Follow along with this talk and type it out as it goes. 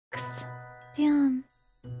Damn.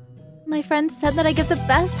 My friend said that I give the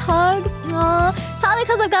best hugs. Aww. It's probably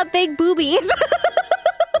because I've got big boobies.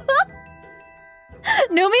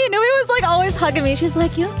 Numi was like always hugging me. She's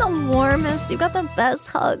like, you have the warmest, you got the best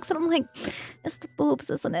hugs. And I'm like, it's the boobs,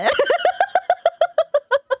 isn't it?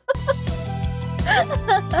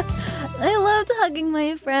 I loved hugging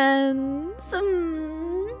my friends.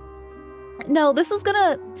 No, this is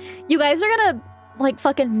gonna... You guys are gonna like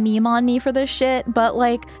fucking meme on me for this shit, but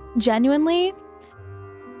like genuinely...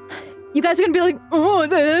 You guys are gonna be like, oh,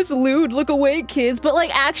 that's lewd, look away, kids. But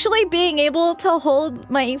like actually being able to hold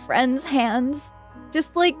my friends' hands,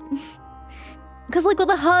 just like, because like with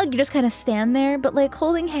a hug, you just kind of stand there. But like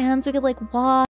holding hands, we could like walk.